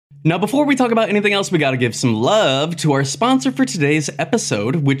Now, before we talk about anything else, we gotta give some love to our sponsor for today's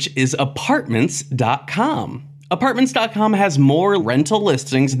episode, which is Apartments.com. Apartments.com has more rental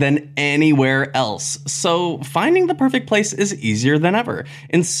listings than anywhere else, so finding the perfect place is easier than ever.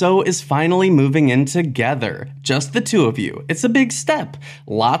 And so is finally moving in together. Just the two of you. It's a big step.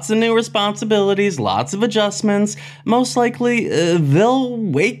 Lots of new responsibilities, lots of adjustments. Most likely, they'll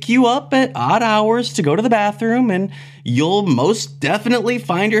wake you up at odd hours to go to the bathroom, and you'll most definitely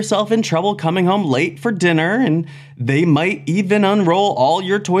find yourself in trouble coming home late for dinner, and they might even unroll all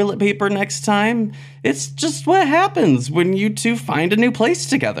your toilet paper next time. It's just what happens when you two find a new place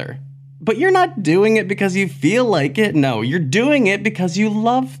together. But you're not doing it because you feel like it. No, you're doing it because you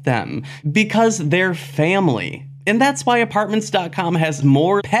love them. Because they're family. And that's why Apartments.com has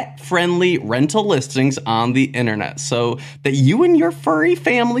more pet-friendly rental listings on the internet, so that you and your furry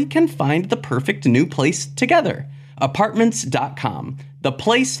family can find the perfect new place together. Apartments.com, the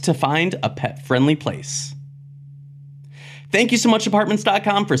place to find a pet-friendly place. Thank you so much,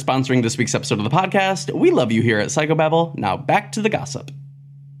 Apartments.com, for sponsoring this week's episode of the podcast. We love you here at Psychobabble. Now back to the gossip.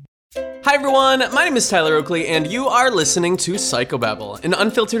 Hi everyone, my name is Tyler Oakley, and you are listening to Psychobabble, an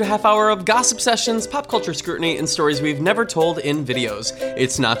unfiltered half hour of gossip sessions, pop culture scrutiny, and stories we've never told in videos.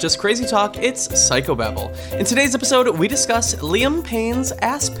 It's not just crazy talk, it's Psychobabble. In today's episode, we discuss Liam Payne's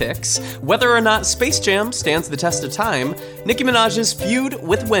ass pics, whether or not Space Jam stands the test of time, Nicki Minaj's feud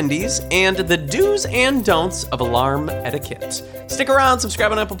with Wendy's, and the do's and don'ts of alarm etiquette. Stick around,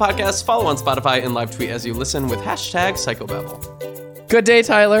 subscribe on Apple Podcasts, follow on Spotify, and live tweet as you listen with hashtag Psychobabble. Good day,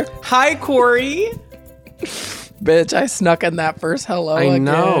 Tyler. Hi, Corey. Bitch, I snuck in that first hello again.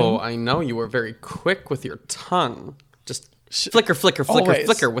 I know. You were very quick with your tongue. Just flicker, Always.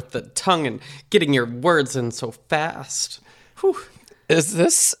 flicker with the tongue and getting your words in so fast. Whew. Is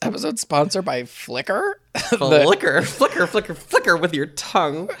this episode sponsored by Flickr? Flicker with your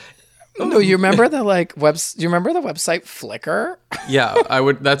tongue. No, you remember the you remember the website Flickr? Yeah, I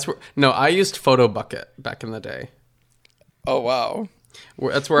would. I used PhotoBucket back in the day. Oh, wow.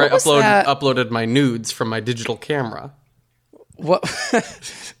 That's where I uploaded my nudes from my digital camera. What?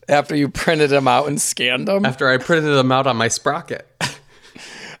 After you printed them out and scanned them? After I printed them out on my sprocket.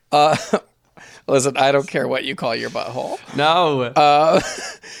 Listen, I don't care what you call your butthole. No.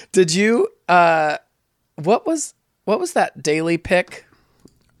 Did you? What was that daily pic?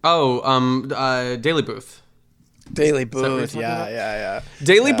 Oh, Daily Booth. Daily Booth. Yeah.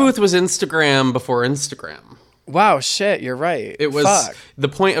 Daily Booth was Instagram before Instagram. Wow, shit, you're right. It was the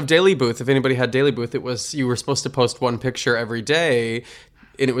point of Daily Booth. If anybody had Daily Booth, it was you were supposed to post one picture every day,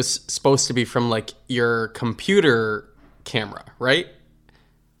 and it was supposed to be from like your computer camera, right?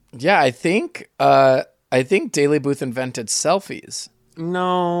 Yeah, I think Daily Booth invented selfies.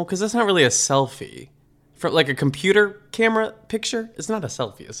 No, because that's not really a selfie. For like a computer camera picture, it's not a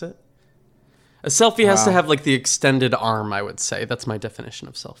selfie, is it? A selfie has to have like the extended arm, I would say. That's my definition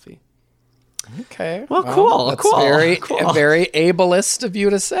of selfie. Okay. Well, cool. That's cool. Very ableist of you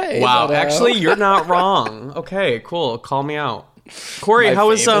to say. Wow. But, actually, you're not wrong. Okay, cool. Call me out. Corey, how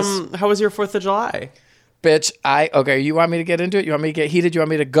was your 4th of July? Bitch, you want me to get into it? You want me to get heated? You want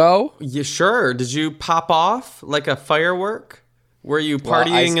me to go? Yeah, sure. Did you pop off like a firework? Were you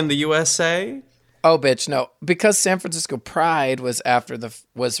partying in the USA? Oh, bitch, no. Because San Francisco Pride was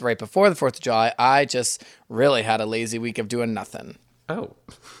right before the 4th of July, I just really had a lazy week of doing nothing. Oh.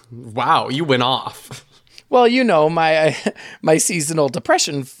 Wow, you went off. Well, my seasonal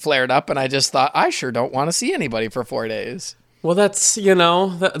depression flared up, and I just thought, I sure don't want to see anybody for 4 days. Well, that's,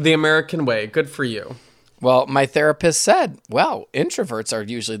 the American way. Good for you. Well, my therapist said, well, introverts are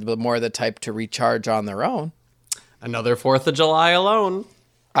usually more the type to recharge on their own. Another 4th of July alone.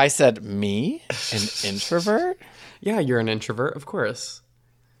 I said, me? An introvert? Yeah, you're an introvert, of course.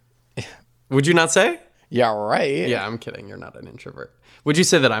 Would you not say? Yeah, right. Yeah, I'm kidding. You're not an introvert. Would you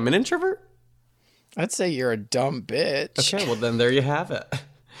say that I'm an introvert? I'd say you're a dumb bitch. Okay, well then there you have it.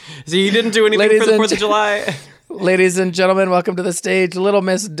 So you didn't do anything for the 4th of July? Ladies and gentlemen, welcome to the stage, Little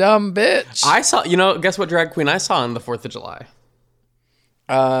Miss Dumb Bitch. I saw, guess what drag queen I saw on the 4th of July?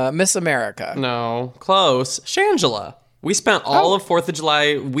 Miss America. No, close. Shangela. We spent all of 4th of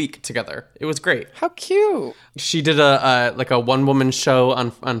July week together. It was great. How cute. She did a one-woman show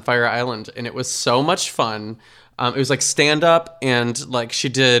on Fire Island, and it was so much fun. It was like stand-up, and like she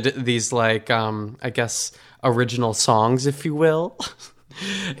did these like, I guess, original songs, if you will.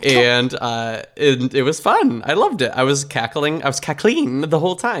 and it was fun. I loved it. I was cackling the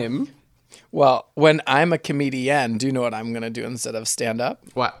whole time. Well, when I'm a comedian, do you know what I'm going to do instead of stand-up?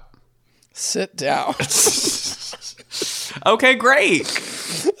 What? Sit down. Okay, great.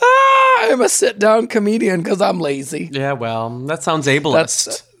 I'm a sit-down comedian because I'm lazy. Yeah, well, that sounds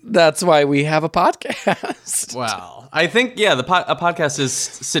ableist. That's why we have a podcast. Wow. I think, yeah, a podcast is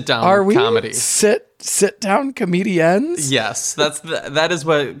sit-down Are we comedy. sit down comedians? Yes, that is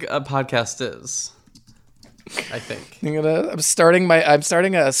what a podcast is, I think. I'm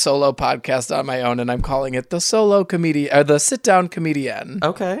starting a solo podcast on my own, and I'm calling it the solo comedian, or the sit down comedian.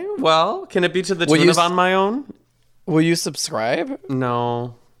 Okay, well, can it be to the tune of On My Own? Will you subscribe?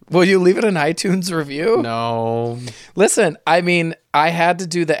 No. Will you leave it an iTunes review? No. Listen, I mean, I had to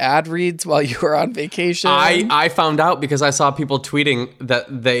do the ad reads while you were on vacation. I found out because I saw people tweeting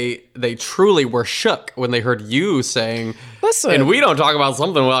that they truly were shook when they heard you saying, Listen. and we don't talk about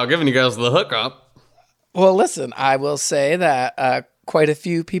something without giving you guys the hookup. Well, listen, I will say that quite a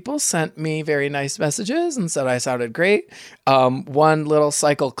few people sent me very nice messages and said I sounded great. One little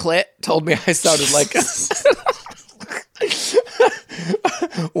cycle clit told me I sounded like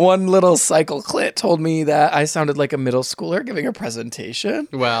One little cycle clit told me that I sounded like a middle schooler giving a presentation.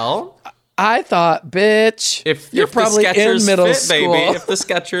 Well, I thought, bitch, you're probably the Skechers in middle fit, school. baby. If the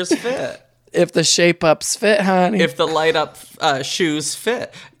Skechers fit. If the shape ups fit, honey. If the light up shoes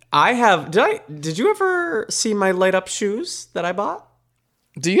fit. Did you ever see my light up shoes that I bought?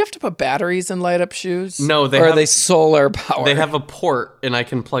 Do you have to put batteries in light up shoes? No, are they solar powered? They have a port and I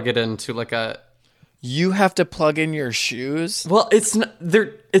can plug it into like a... You have to plug in your shoes? Well, it's not...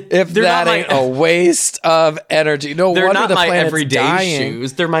 They're that ain't a waste of energy. No they're wonder not the my planet's everyday dying.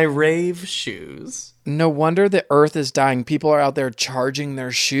 shoes. They're my rave shoes. No wonder the earth is dying. People are out there charging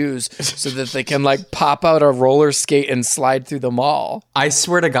their shoes so that they can like pop out a roller skate and slide through the mall. I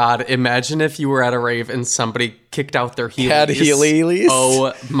swear to God, imagine if you were at a rave and somebody kicked out their Heelys. Had Heelys?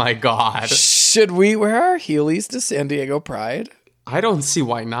 Oh my God. Should we wear our Heelys to San Diego Pride? I don't see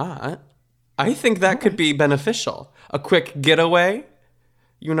why not. I think that could be beneficial. A quick getaway,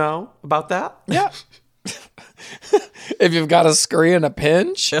 about that? Yeah. If you've got a scurry and a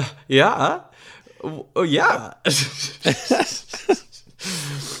pinch. Yeah. Oh, yeah.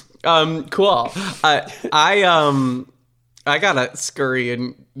 Cool. I got a scurry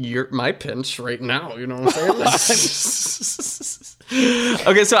in my pinch right now. You know what I'm saying?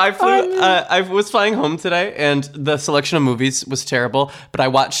 Okay, so I was flying home today, and the selection of movies was terrible. But I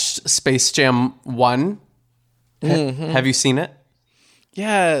watched Space Jam 1. Mm-hmm. Have you seen it?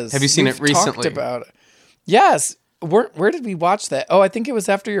 Yes. Have you seen it recently? Talked about it. Yes. Where did we watch that? Oh, I think it was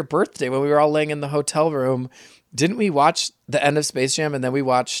after your birthday when we were all laying in the hotel room. Didn't we watch the end of Space Jam and then we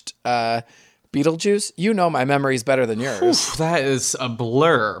watched Beetlejuice? You know my memory's better than yours. Oof, that is a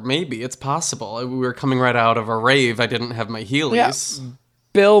blur. Maybe. It's possible. We were coming right out of a rave. I didn't have my Heelys. Yeah.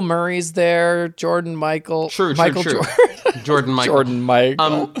 Bill Murray's there. Jordan Michael. True. Jordan. Jordan Michael. Jordan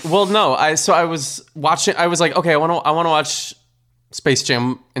Michael. Well, no. I was watching. I was like, okay, I want to watch Space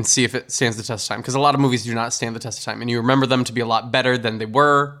Jam and see if it stands the test of time, because a lot of movies do not stand the test of time, and you remember them to be a lot better than they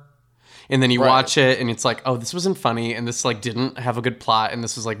were, and then you watch it and it's like, oh, this wasn't funny, and this like didn't have a good plot, and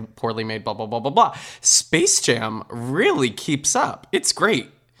this was like poorly made, blah blah blah blah blah. Space Jam really keeps up. It's great.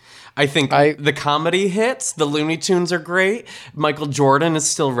 I think the comedy hits, the Looney Tunes are great, Michael Jordan is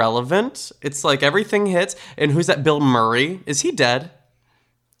still relevant, it's like everything hits. And who's that? Bill Murray, is he dead?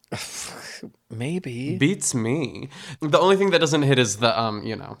 Maybe. Beats me. The only thing that doesn't hit is the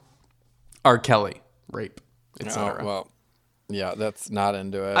R. Kelly rape, etc. Oh, well, yeah, that's not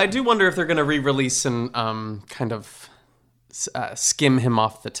into it. I do wonder if they're going to re-release and kind of skim him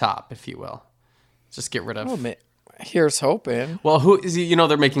off the top, if you will. Just get rid of. Well, here's hoping. Well, who is he?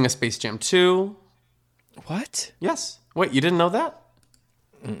 They're making a Space Jam 2. What? Yes. Wait, you didn't know that?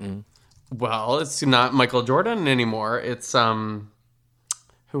 Mm-mm. Well, it's not Michael Jordan anymore. It's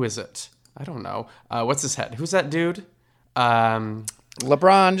who is it? I don't know. What's his head? Who's that dude?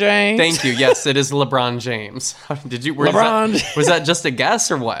 LeBron James. Thank you. Yes, it is LeBron James. Did you? Was that just a guess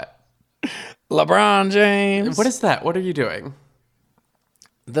or what? LeBron James. What is that? What are you doing?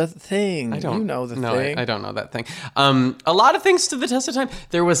 The Thing. I don't know the no, thing. I don't know that thing. A lot of things to the test of time.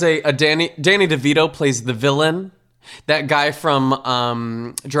 There was a Danny DeVito plays the villain. That guy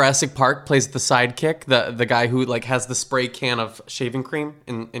from Jurassic Park plays the sidekick, the guy who like has the spray can of shaving cream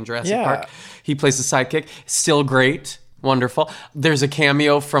in Jurassic Park. He plays the sidekick. Still great. Wonderful. There's a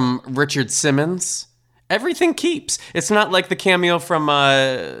cameo from Richard Simmons. Everything keeps. It's not like the cameo from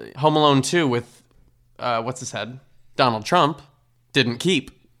Home Alone 2 with, what's his head? Donald Trump. Didn't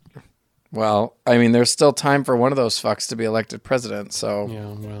keep. Well, I mean, there's still time for one of those fucks to be elected president, so... Yeah,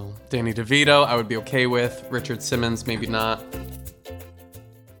 well, Danny DeVito, I would be okay with. Richard Simmons, maybe not.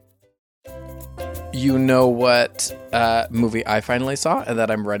 You know what movie I finally saw and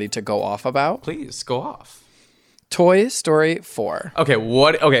that I'm ready to go off about? Please, go off. Toy Story 4. Okay,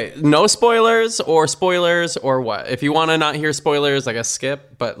 what? Okay, no spoilers or what? If you want to not hear spoilers, I guess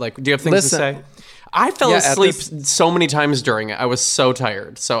skip. But like, do you have things to say? I fell asleep so many times during it. I was so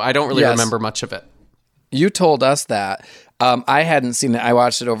tired, so I don't really remember much of it. You told us that. I hadn't seen it. I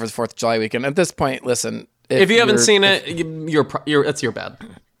watched it over the 4th of July weekend. At this point, listen. If you haven't seen it, it's your bad.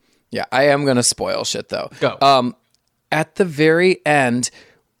 Yeah, I am going to spoil shit, though. Go. At the very end,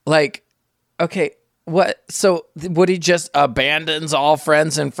 like, okay, what? So Woody just abandons all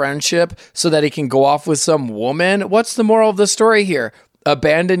friends and friendship so that he can go off with some woman? What's the moral of the story here?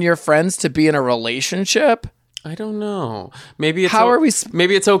 Abandon your friends to be in a relationship? I don't know. Maybe it's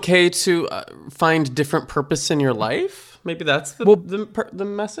maybe it's okay to find different purpose in your life. Maybe that's the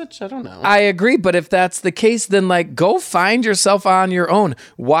message. I don't know. I agree, but if that's the case, then like go find yourself on your own.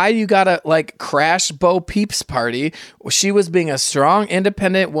 Why you gotta like crash Bo Peep's party? She was being a strong,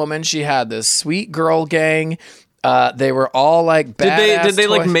 independent woman. She had this sweet girl gang. They were all like badass. Did they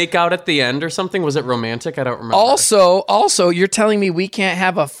like make out at the end or something? Was it romantic? I don't remember. Also, you're telling me we can't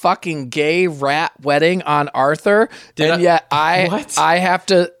have a fucking gay rat wedding on Arthur, yet I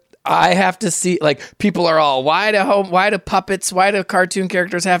have to see, like, people are all, why do puppets, why do cartoon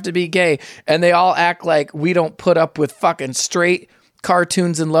characters have to be gay? And they all act like we don't put up with fucking straight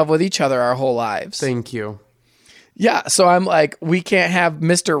cartoons in love with each other our whole lives. Thank you. Yeah, so I'm like, we can't have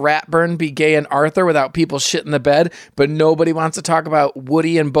Mr. Ratburn be gay and Arthur without people shit in the bed, but nobody wants to talk about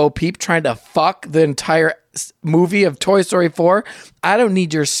Woody and Bo Peep trying to fuck the entire movie of Toy Story 4. I don't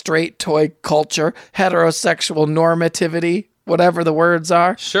need your straight toy culture, heterosexual normativity, whatever the words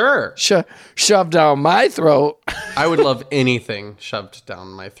are. Sure. Shoved down my throat. I would love anything shoved down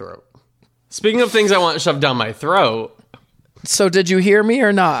my throat. Speaking of things I want shoved down my throat. So did you hear me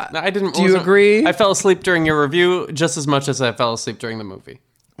or not? I didn't. Do you agree? I fell asleep during your review just as much as I fell asleep during the movie.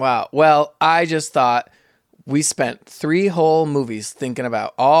 Wow. Well, I just thought we spent 3 whole movies thinking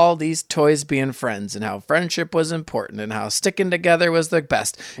about all these toys being friends and how friendship was important and how sticking together was the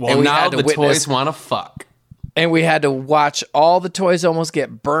best. Well, and now the toys want to fuck. And we had to watch all the toys almost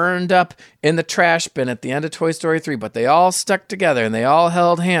get burned up in the trash bin at the end of Toy Story 3, but they all stuck together and they all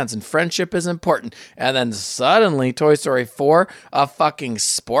held hands and friendship is important. And then suddenly Toy Story 4, a fucking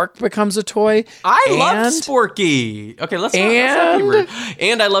spork becomes a toy. I love Sporky. Okay, let's not be rude.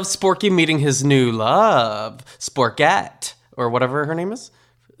 And I love Sporky meeting his new love, Sporkette, or whatever her name is.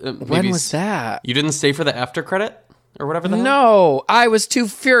 When was that? You didn't stay for the after credit? Or whatever the hell? No, I was too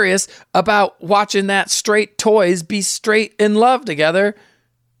furious about watching that straight toys be straight in love together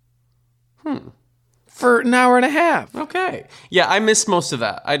for an hour and a half. Okay. Yeah, I missed most of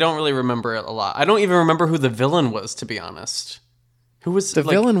that. I don't really remember it a lot. I don't even remember who the villain was, to be honest. Who was the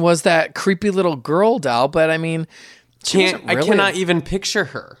villain? Was that creepy little girl doll, but I mean, I cannot even picture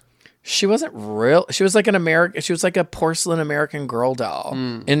her. She wasn't real. She was like she was like a porcelain American Girl doll.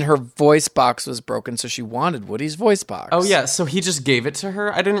 And her voice box was broken, so she wanted Woody's voice box. Oh, yeah. So he just gave it to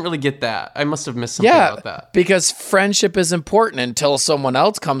her? I didn't really get that. I must have missed something about that. Because friendship is important. Until someone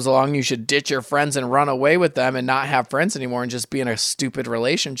else comes along, you should ditch your friends and run away with them and not have friends anymore and just be in a stupid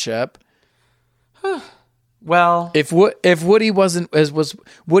relationship. Well, if Woody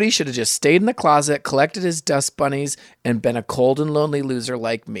Woody should have just stayed in the closet, collected his dust bunnies, and been a cold and lonely loser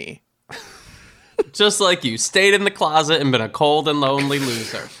like me. Just like you, stayed in the closet and been a cold and lonely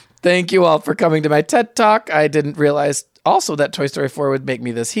loser. Thank you all for coming to my TED Talk. I didn't realize also that Toy Story 4 would make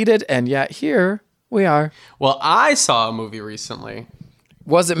me this heated, and yet here we are. Well, I saw a movie recently.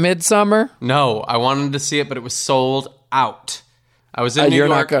 Was it Midsummer? No, I wanted to see it, but it was sold out. I was in New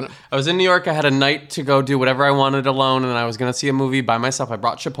York. I was in New York. I had a night to go do whatever I wanted alone, and I was going to see a movie by myself. I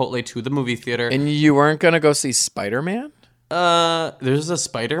brought Chipotle to the movie theater. And you weren't going to go see Spider-Man? There's a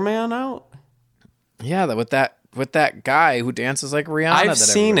Spider-Man out? Yeah, with that guy who dances like Rihanna. I've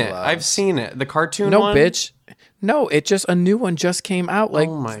seen it. The cartoon one? No, bitch. No, a new one just came out like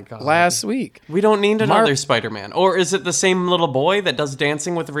last week. We don't need another Spider-Man. Or is it the same little boy that does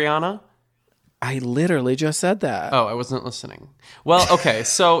dancing with Rihanna? I literally just said that. Oh, I wasn't listening. Well, okay,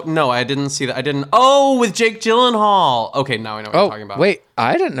 so no, I didn't see that. Oh, with Jake Gyllenhaal. Okay, now I know what you're talking about. Wait,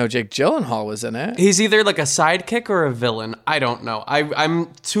 I didn't know Jake Gyllenhaal was in it. He's either like a sidekick or a villain. I don't know.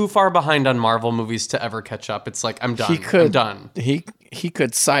 I'm too far behind on Marvel movies to ever catch up. It's like, I'm done. I'm done. He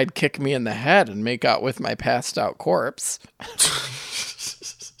could sidekick me in the head and make out with my passed out corpse.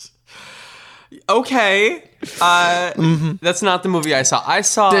 Okay. That's not the movie I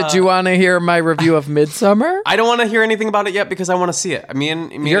saw. Did you want to hear my review of Midsummer? I don't want to hear anything about it yet because I want to see it.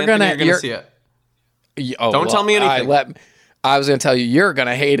 You're gonna see it. Don't tell me anything. I was going to tell you, you're going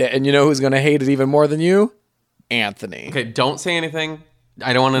to hate it. And you know who's going to hate it even more than you? Anthony. Okay, don't say anything.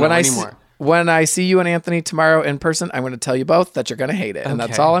 I don't want to know anymore. when I see you and Anthony tomorrow in person, I'm going to tell you both that you're going to hate it. And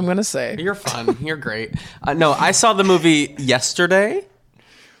that's all I'm going to say. You're fun. You're great. No, I saw the movie yesterday.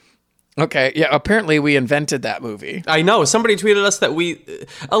 Okay. Yeah. Apparently we invented that movie. I know. Somebody tweeted us that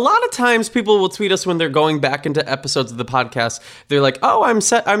a lot of times people will tweet us when they're going back into episodes of the podcast. They're like, oh, I'm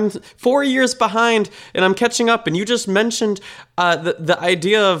 4 years behind and I'm catching up. And you just mentioned the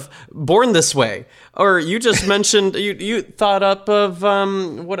idea of Born This Way. Or you just mentioned, you thought up of,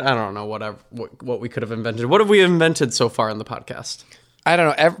 what, I don't know, what we could have invented. What have we invented so far in the podcast? I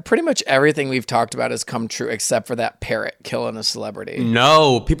don't know. Pretty much everything we've talked about has come true except for that parrot killing a celebrity.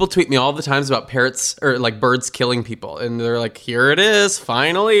 No, people tweet me all the times about parrots or like birds killing people. And they're like, here it is.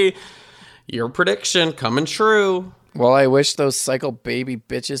 Finally, your prediction coming true. Well, I wish those cycle baby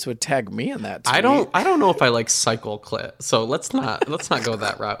bitches would tag me in that tweet. I don't know if I like cycle clit. So let's not go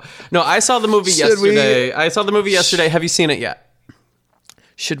that route. No, I saw the movie yesterday. I saw the movie yesterday. Have you seen it yet?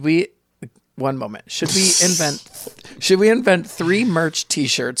 One moment. Should we invent 3 merch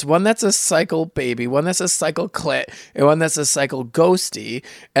t-shirts? One that's a cycle baby, one that's a cycle clit, and one that's a cycle ghosty,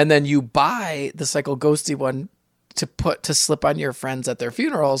 and then you buy the cycle ghosty one to slip on your friends at their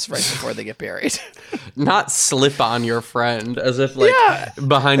funerals right before they get buried. Not slip on your friend as if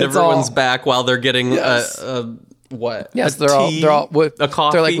behind everyone's back while they're getting what? Yes, they're tea, all a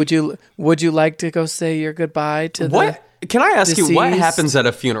coffee. They're like, would you like to go say your goodbye to what? Can I ask deceased? you what happens at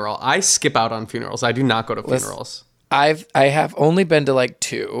a funeral? I skip out on funerals. I do not go to funerals. I have only been to like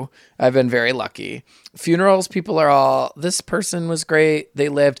 2. I've been very lucky. Funerals, people are all, this person was great. They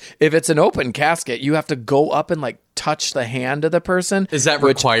lived. If it's an open casket, you have to go up and like touch the hand of the person. Is that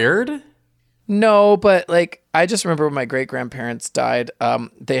required? No, but like I just remember when my great grandparents died,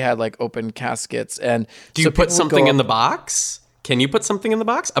 they had like open caskets. And do you put something in the box? Can you put something in the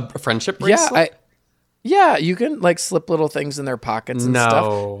box? A friendship bracelet? Yeah, you can like slip little things in their pockets and stuff.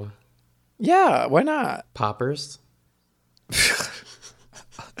 No. Yeah, why not? Poppers?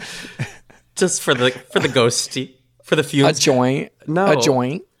 Just for the ghosty, for the fumes. A joint. No. A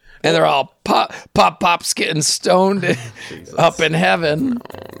joint. And they're all pops getting stoned up in heaven.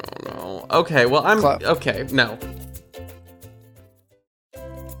 No. Okay, well, okay, no.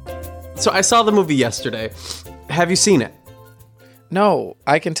 So I saw the movie yesterday. Have you seen it? No,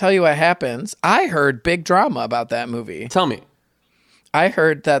 I can tell you what happens. I heard big drama about that movie. Tell me. I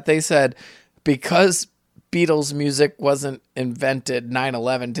heard that they said because Beatles music wasn't invented,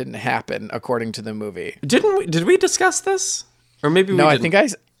 9/11 didn't happen, according to the movie. Did we discuss this? Or maybe we didn't. No, I think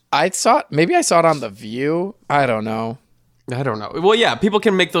I saw it. Maybe I saw it on The View. I don't know. Well, yeah, people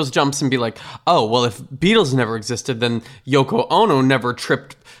can make those jumps and be like, oh, well, if Beatles never existed, then Yoko Ono never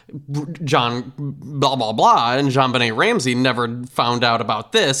tripped John blah, blah, blah, and JonBenet Ramsey never found out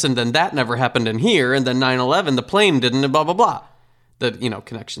about this, and then that never happened in here, and then 9/11, the plane didn't, and blah, blah, blah. The,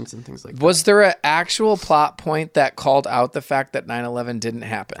 connections and things like that. Was there an actual plot point that called out the fact that 9/11 didn't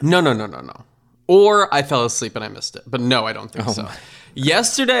happen? No. Or I fell asleep and I missed it. But no, I don't think so.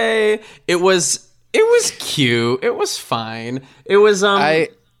 Yesterday, it was cute. It was fine. It was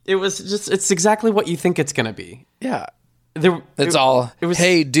it's exactly what you think it's going to be. Yeah. It was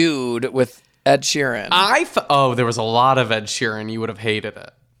Hey Dude with Ed Sheeran. There was a lot of Ed Sheeran. You would have hated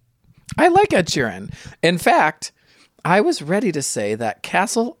it. I like Ed Sheeran. In fact, I was ready to say that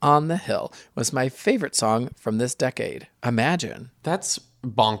Castle on the Hill was my favorite song from this decade. Imagine. That's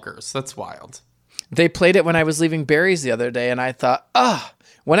bonkers. That's wild. They played it when I was leaving Barry's the other day, and I thought,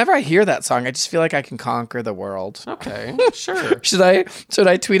 whenever I hear that song, I just feel like I can conquer the world. Okay, sure. Should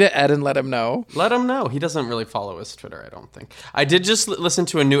I tweet at Ed and let him know? Let him know. He doesn't really follow his Twitter, I don't think. I did just listen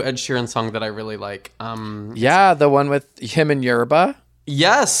to a new Ed Sheeran song that I really like. The one with him and Yerba?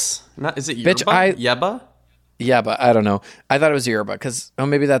 Yes. Is it Yerba? Yeba? Yeah, but I don't know. I thought it was Yerba because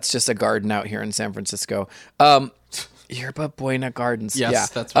maybe that's just a garden out here in San Francisco. Yerba Buena Gardens. Yes,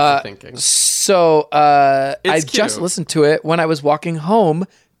 that's what I'm thinking. So I cute. just listened to it when I was walking home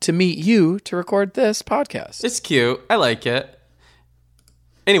to meet you to record this podcast. It's cute. I like it.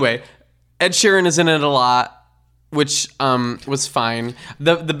 Anyway, Ed Sheeran is in it a lot, which was fine.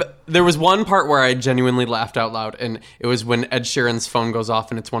 There was one part where I genuinely laughed out loud, and it was when Ed Sheeran's phone goes off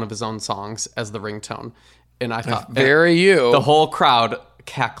and it's one of his own songs as the ringtone. And I thought, the whole crowd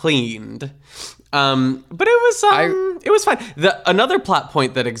cackled. But it was fine. Another plot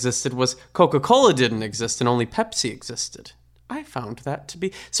point that existed was Coca-Cola didn't exist and only Pepsi existed. I found that to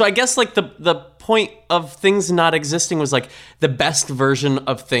be so. I guess like the point of things not existing was like the best version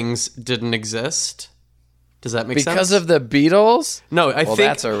of things didn't exist. Does that make sense? Because of the Beatles? No, I think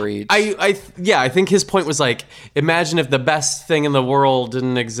that's a reach. I think his point was like, imagine if the best thing in the world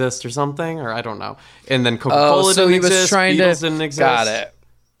didn't exist or something, or I don't know. And then Coca-Cola didn't exist, Beatles didn't exist. Got it.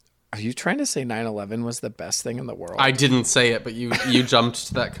 Are you trying to say 9/11 was the best thing in the world? I didn't say it, but you jumped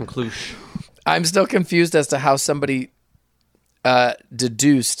to that conclusion. I'm still confused as to how somebody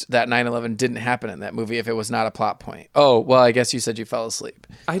deduced that 9/11 didn't happen in that movie if it was not a plot point. Oh, well, I guess you said you fell asleep.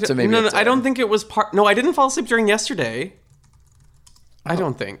 I don't think it was part. No, I didn't fall asleep during yesterday. I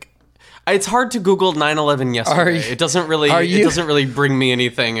don't think. It's hard to Google 9/11 yesterday. It doesn't really. It doesn't really bring me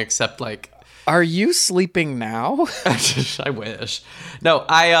anything except like. Are you sleeping now? I wish. No,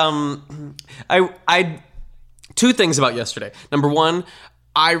 I. Two things about yesterday. Number one,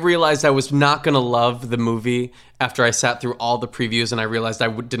 I realized I was not going to love the movie after I sat through all the previews, and I realized I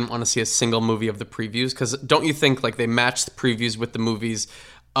didn't want to see a single movie of the previews, because don't you think like they match the previews with the movies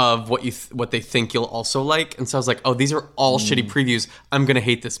of what they think you'll also like? And so I was like, oh, these are all shitty previews. I'm going to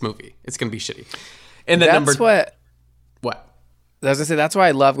hate this movie. It's going to be shitty. And then what? I was going to say, that's why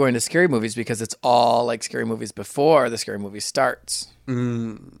I love going to scary movies, because it's all like scary movies before the scary movie starts.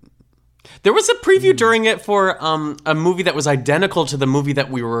 There was a preview during it for a movie that was identical to the movie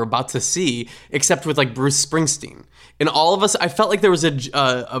that we were about to see, except with like Bruce Springsteen. And all of us, I felt like there was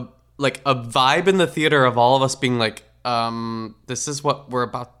a vibe in the theater of all of us being like, this is what we're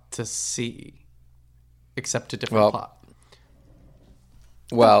about to see, except a different plot.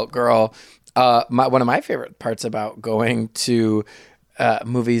 Well, girl, one of my favorite parts about going to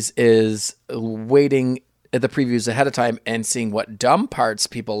movies is waiting at the previews ahead of time and seeing what dumb parts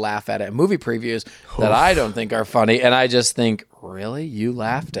people laugh at movie previews that I don't think are funny. And I just think, really? You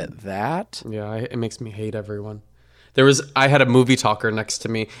laughed at that? Yeah, it makes me hate everyone. I had a movie talker next to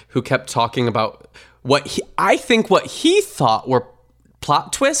me who kept talking about what he thought were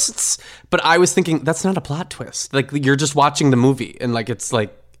plot twists, but I was thinking, that's not a plot twist. Like, you're just watching the movie, and like, it's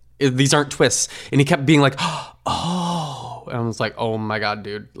like, these aren't twists. And he kept being like, oh. And I was like, oh my God,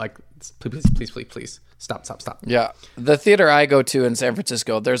 dude. Like, please. Stop. Yeah. The theater I go to in San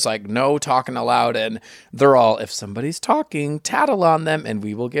Francisco, there's like no talking allowed, and they're all, if somebody's talking, tattle on them and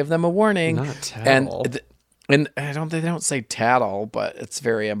we will give them a warning. Not tattle. And they don't say tattle, but it's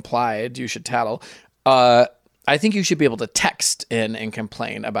very implied. You should tattle. I think you should be able to text in and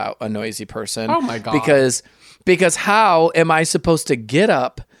complain about a noisy person. Oh my God. Because how am I supposed to get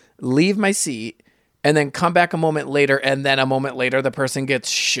up, leave my seat, and then come back a moment later, and then a moment later the person gets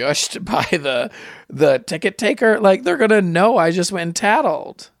shushed by the ticket taker? Like, they're gonna know I just went and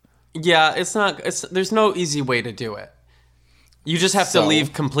tattled. Yeah, there's no easy way to do it. You just have to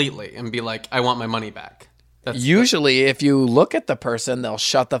leave completely and be like, I want my money back. Usually, if you look at the person, they'll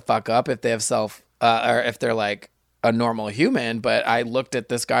shut the fuck up if they have or if they're like a normal human. But I looked at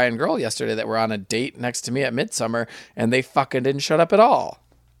this guy and girl yesterday that were on a date next to me at Midsummer, and they fucking didn't shut up at all.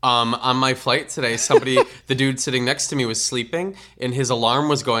 On my flight today, the dude sitting next to me was sleeping, and his alarm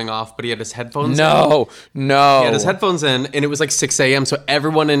was going off, but he had his headphones in. No. He had his headphones in, and it was like 6 a.m., so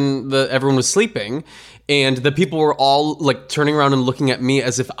everyone was sleeping, and the people were all like turning around and looking at me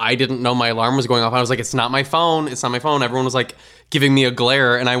as if I didn't know my alarm was going off. I was like, it's not my phone. Everyone was like giving me a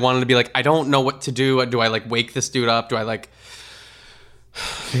glare, and I wanted to be like, I don't know what to do. Do I like wake this dude up? Do I like...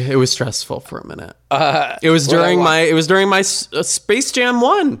 It was stressful for a minute. It was during my Space Jam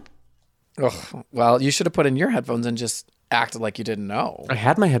 1. Ugh, well, you should have put in your headphones and just acted like you didn't know. I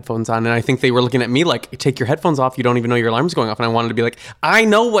had my headphones on, and I think they were looking at me like, take your headphones off. You don't even know your alarm's going off. And I wanted to be like, I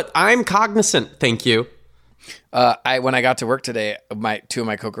know what I'm cognizant. Thank you. When I got to work today, two of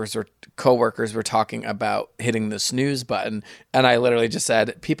my coworkers were talking about hitting the snooze button, and I literally just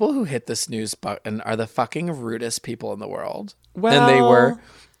said, people who hit the snooze button are the fucking rudest people in the world. Well,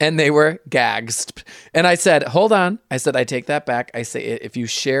 and they were gagged. And I said, hold on. I said, I take that back. I say, if you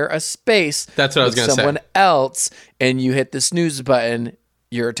share a space that's what I was with gonna someone say. else and you hit the snooze button,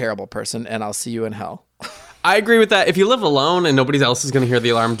 you're a terrible person, and I'll see you in hell. I agree with that. If you live alone and nobody else is going to hear the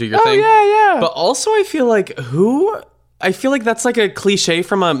alarm, do your thing. Yeah. But also, I feel like that's like a cliche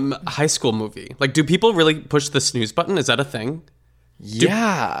from a high school movie. Like, do people really push the snooze button? Is that a thing?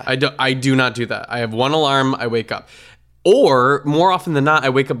 Yeah. I do not do that. I have one alarm. I wake up. Or more often than not, I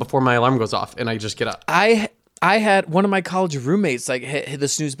wake up before my alarm goes off and I just get up. I had one of my college roommates like hit the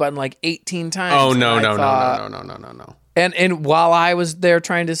snooze button like 18 times. Oh, no. And while I was there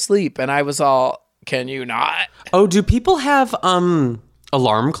trying to sleep, and I was all, can you not? Oh, do people have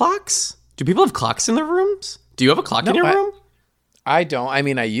alarm clocks? Do people have clocks in their rooms? Do you have a clock in your room? I don't. I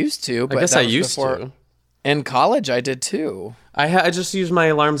mean, I used to. But I guess I used to. In college, I did too. I just use my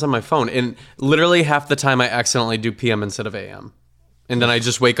alarms on my phone, and literally half the time I accidentally do PM instead of AM. And then I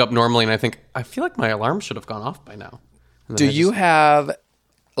just wake up normally, and I feel like my alarm should have gone off by now. Do you have,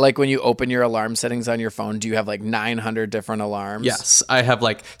 like, when you open your alarm settings on your phone, do you have like 900 different alarms? Yes. I have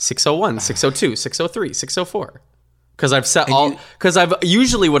like 601, 602, 603, 604. Because I've set all. Because I've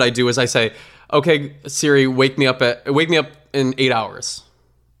usually what I do is I say, "Okay, Siri, wake me up in 8 hours,"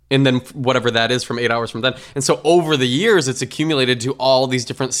 and then whatever that is from 8 hours from then. And so over the years, it's accumulated to all these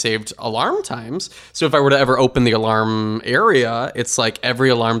different saved alarm times. So if I were to ever open the alarm area, it's like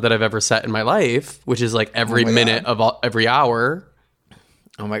every alarm that I've ever set in my life, which is like every minute of every hour.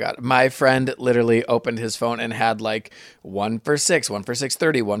 Oh my God. My friend literally opened his phone and had like one for 6, one for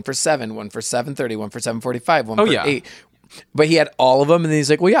 6:30, one for 7, one for 7:30, one for 7:45, one for 8. But he had all of them. And then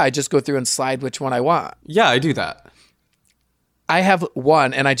he's like, well, yeah, I just go through and slide which one I want. Yeah, I do that. I have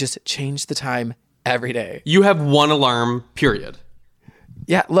one and I just change the time every day. You have one alarm, period.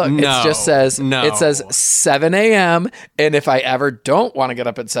 Yeah, look, it just says, it says 7 a.m. And if I ever don't want to get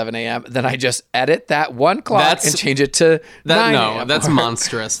up at 7 a.m., then I just edit that one clock and change it to 9 a.m. No, that's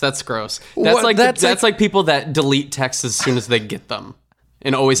monstrous. That's gross. That's like people that delete texts as soon as they get them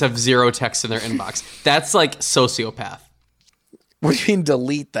and always have 0 texts in their inbox. That's like sociopath. What do you mean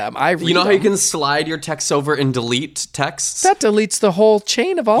delete them? You know how you can slide your texts over and delete texts? That deletes the whole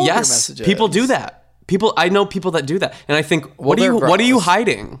chain of all of your messages. Yes, people do that. I know people that do that, and I think, what are you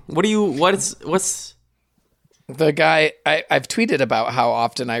hiding? What's the guy? I've tweeted about how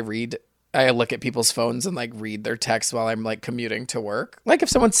often I look at people's phones and like read their texts while I'm like commuting to work. Like if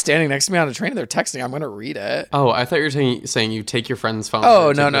someone's standing next to me on a train and they're texting, I'm going to read it. Oh, I thought you were saying you take your friend's phone.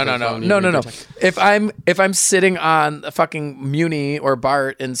 Oh, no. If I'm sitting on a fucking Muni or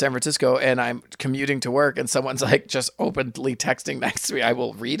BART in San Francisco and I'm commuting to work and someone's like just openly texting next to me, I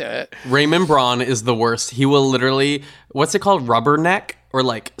will read it. Raymond Braun is the worst. He will literally, what's it called? Rubberneck? Or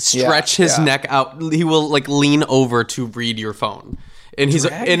like stretch his neck out. He will like lean over to read your phone. And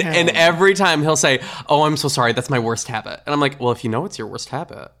and every time he'll say, "Oh, I'm so sorry. That's my worst habit." And I'm like, "Well, if you know it's your worst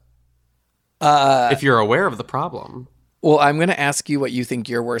habit, if you're aware of the problem." Well, I'm going to ask you what you think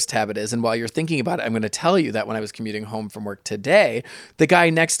your worst habit is. And while you're thinking about it, I'm going to tell you that when I was commuting home from work today, the guy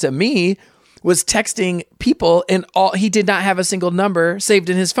next to me was texting people and he did not have a single number saved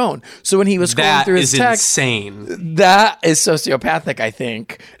in his phone. So when he was scrolling through his text, insane. That is sociopathic, I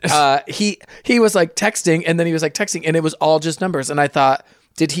think. He was like texting and then he was like texting and it was all just numbers. And I thought,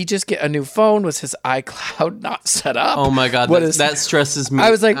 did he just get a new phone? Was his iCloud not set up? Oh my God, that stresses me.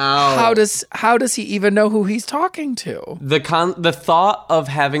 I was like, how does he even know who he's talking to? The thought of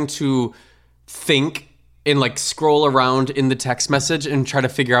having to think and like scroll around in the text message and try to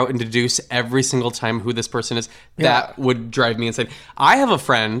figure out and deduce every single time who this person is, that would drive me insane. I have a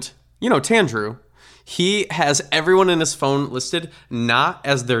friend, Tandrew. He has everyone in his phone listed not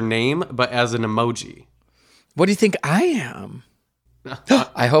as their name, but as an emoji. What do you think I am?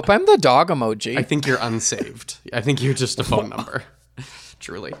 I hope I'm the dog emoji. I think you're unsaved. I think you're just a phone number.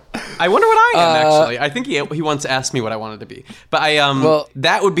 Truly. I wonder what I am, actually. I think he once asked me what I wanted to be. But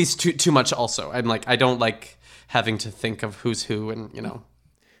that would be too much also. I'm like, I don't like having to think of who's who and,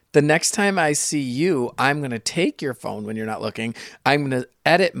 The next time I see you, I'm going to take your phone when you're not looking. I'm going to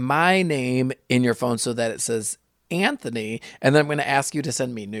edit my name in your phone so that it says Anthony. And then I'm going to ask you to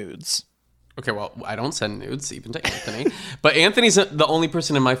send me nudes. Okay, well, I don't send nudes even to Anthony. But Anthony's the only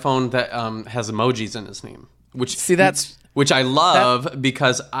person in my phone that has emojis in his name. Which I love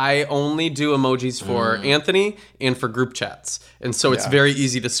because I only do emojis for Anthony and for group chats. And so it's very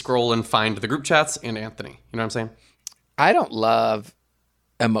easy to scroll and find the group chats and Anthony. You know what I'm saying? I don't love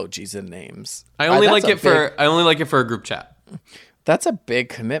emojis and names. I only like it for a group chat. That's a big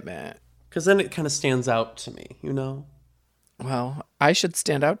commitment. Because then it kind of stands out to me, Well, I should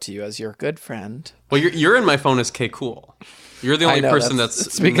stand out to you as your good friend. Well, you're in my phone as K Cool. You're the only person that's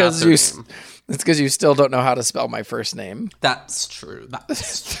it's because it's because you still don't know how to spell my first name. That's true.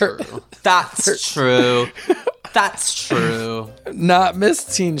 That's true. That's true. That's true. Not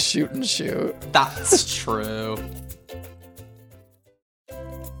Miss Teen Shoot and Shoot. That's true.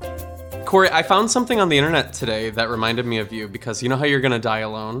 Corey, I found something on the internet today that reminded me of you because you know how you're going to die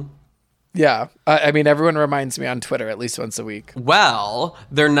alone? Yeah. I mean, everyone reminds me on Twitter at least once a week. Well,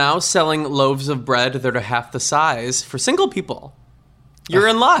 they're now selling loaves of bread that are half the size for single people. You're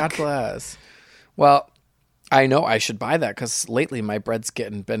in luck. God bless. Well, I know I should buy that because lately my bread's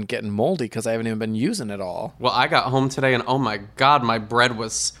been getting moldy because I haven't even been using it all. Well, I got home today and oh my God, my bread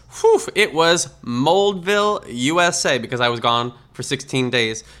was, it was Moldville, USA because I was gone for 16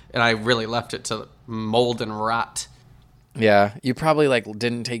 days and I really left it to mold and rot. Yeah, you probably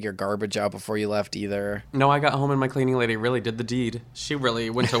didn't take your garbage out before you left either. No, I got home and my cleaning lady really did the deed. She really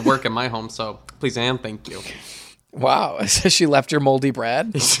went to work in my home, so please and thank you. Wow, so she left your moldy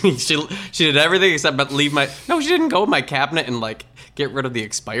bread? she did everything except but leave my... No, she didn't go in my cabinet and get rid of the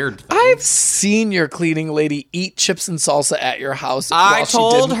expired things. I've seen your cleaning lady eat chips and salsa at your house. I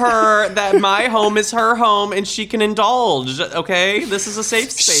told her that my home is her home and she can indulge, okay? This is a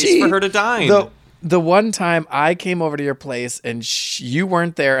safe space for her to dine. The one time I came over to your place and you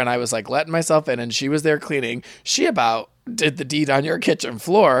weren't there and I was like letting myself in and she was there cleaning, she about did the deed on your kitchen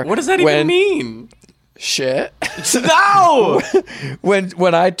floor. What does that even mean? Shit. No!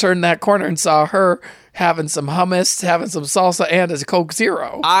 when I turned that corner and saw her having some hummus, having some salsa, and a Coke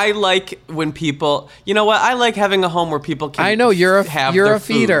Zero. I like when people, you know what? I like having a home where people can. I know you're a food.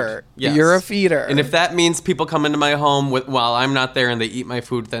 feeder. Yes. You're a feeder. And if that means people come into my home while I'm not there and they eat my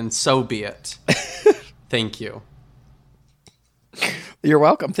food, then so be it. Thank you. You're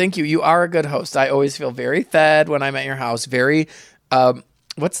welcome. Thank you. You are a good host. I always feel very fed when I'm at your house. Very.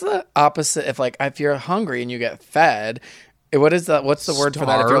 What's the opposite if you're hungry and you get fed? What's the word for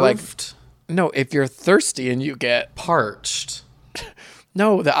that? If you're like. No, if you're thirsty and you get parched.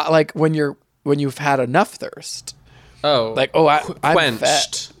 No, when you've had enough thirst. Oh, I'm quenched.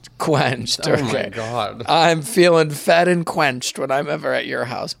 fed. Quenched. Oh Okay. my God. I'm feeling fed and quenched when I'm ever at your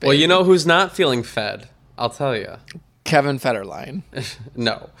house, baby. Well, you know who's not feeling fed? I'll tell you. Kevin Federline.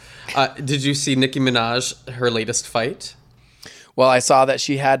 No. Did you see Nicki Minaj, her latest fight? Well, I saw that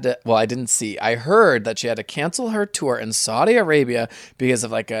she had to. Well, I didn't see. I heard that she had to cancel her tour in Saudi Arabia because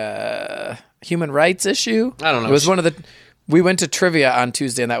of like a human rights issue. I don't know. It was one of the. We went to trivia on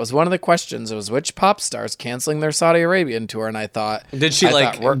Tuesday, and that was one of the questions. It was which pop stars canceling their Saudi Arabian tour, and I thought. Did she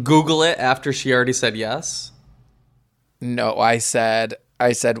Google it after she already said yes? No, I said.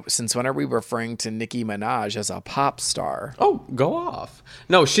 Since when are we referring to Nicki Minaj as a pop star? Oh, go off.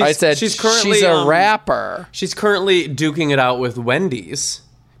 No, she's currently she's a rapper. She's currently duking it out with Wendy's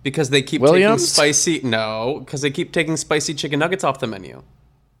because they keep taking spicy chicken nuggets off the menu.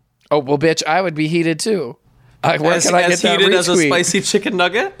 Oh, well, bitch, I would be heated too. Where can I get that heated retweet? as a spicy chicken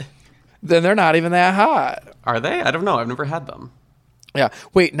nugget? Then they're not even that hot. Are they? I don't know. I've never had them. Yeah.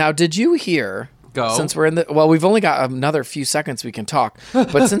 Wait, now did you hear? Go. Since we're we've only got another few seconds we can talk.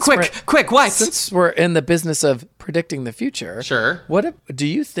 But since what? Since we're in the business of predicting the future, sure. Do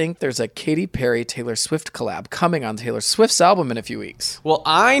you think there's a Katy Perry Taylor Swift collab coming on Taylor Swift's album in a few weeks? Well,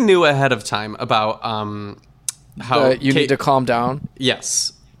 I knew ahead of time about how you need to calm down.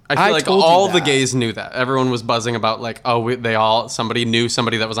 Yes. I feel like all the gays knew that. Everyone was buzzing about somebody knew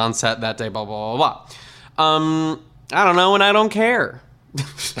somebody that was on set that day, blah, blah, blah, blah. I don't know, and I don't care.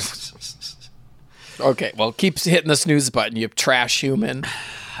 Okay, well, keep hitting the snooze button, you trash human.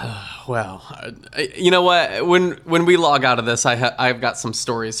 Well, you know what? When we log out of this, I've got some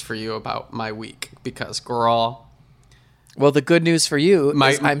stories for you about my week because, girl. Well, the good news for you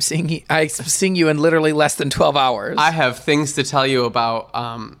is I'm seeing you in literally less than 12 hours. I have things to tell you about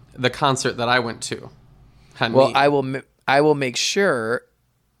the concert that I went to. Honey. Well, I will make sure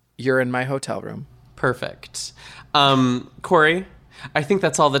you're in my hotel room. Perfect. Corey, I think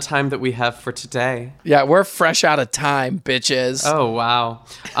that's all the time that we have for today. Yeah, we're fresh out of time, bitches. Oh, wow.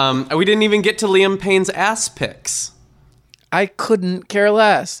 We didn't even get to Liam Payne's ass pics. I couldn't care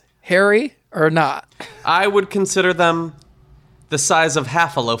less. Hairy or not? I would consider them the size of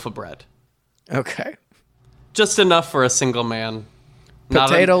half a loaf of bread. Okay. Just enough for a single man.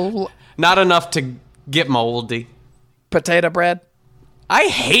 Not enough to get moldy. Potato bread? I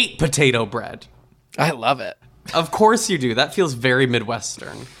hate potato bread. I love it. Of course you do. That feels very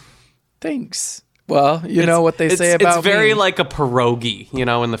Midwestern. Thanks. Well, you know what they say about It's very me. like a pierogi,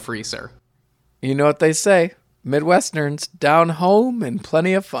 in the freezer. You know what they say. Midwesterns, down home and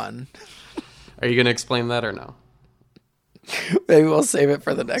plenty of fun. Are you going to explain that or no? Maybe we'll save it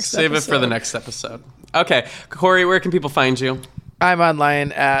for the next episode. Save it for the next episode. Okay. Corey, where can people find you? I'm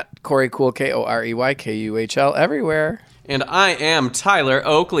online at Corey Cool, KoreykUhl, everywhere. And I am Tyler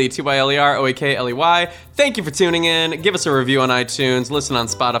Oakley, TylerOakley. Thank you for tuning in. Give us a review on iTunes. Listen on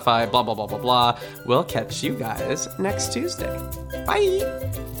Spotify, blah, blah, blah, blah, blah. We'll catch you guys next Tuesday. Bye.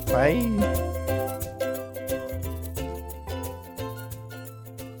 Bye.